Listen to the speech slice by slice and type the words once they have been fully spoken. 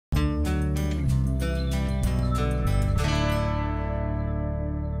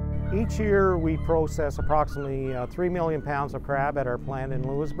Each year we process approximately 3 million pounds of crab at our plant in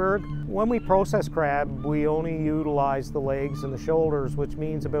Louisbourg. When we process crab, we only utilize the legs and the shoulders, which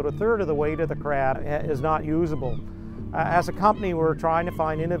means about a third of the weight of the crab is not usable. As a company, we're trying to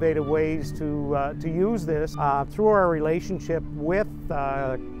find innovative ways to use this. Through our relationship with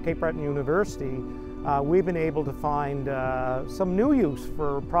Cape Breton University, we've been able to find some new use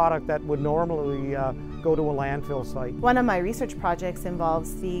for a product that would normally go to a landfill site. One of my research projects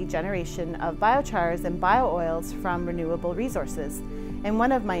involves the generation of biochars and bio-oils from renewable resources, and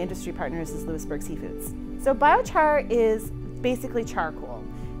one of my industry partners is Louisbourg Seafoods. So biochar is basically charcoal.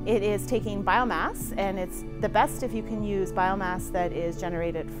 It is taking biomass, and it's the best if you can use biomass that is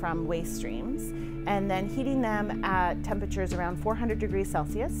generated from waste streams, and then heating them at temperatures around 400 degrees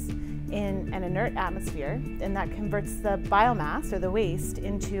Celsius in an inert atmosphere, and that converts the biomass or the waste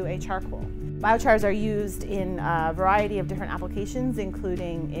into a charcoal. Biochars are used in a variety of different applications,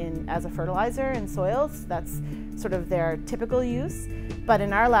 including as a fertilizer in soils. That's sort of their typical use. But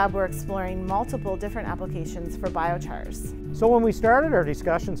in our lab, we're exploring multiple different applications for biochars. So when we started our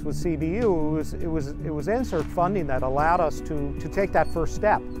discussions with CBU, it was NSERC funding that allowed us to take that first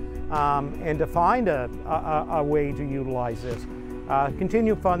step and to find a way to utilize this.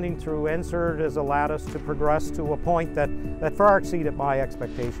 Continued funding through NSERC has allowed us to progress to a point that far exceeded my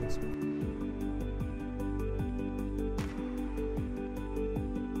expectations.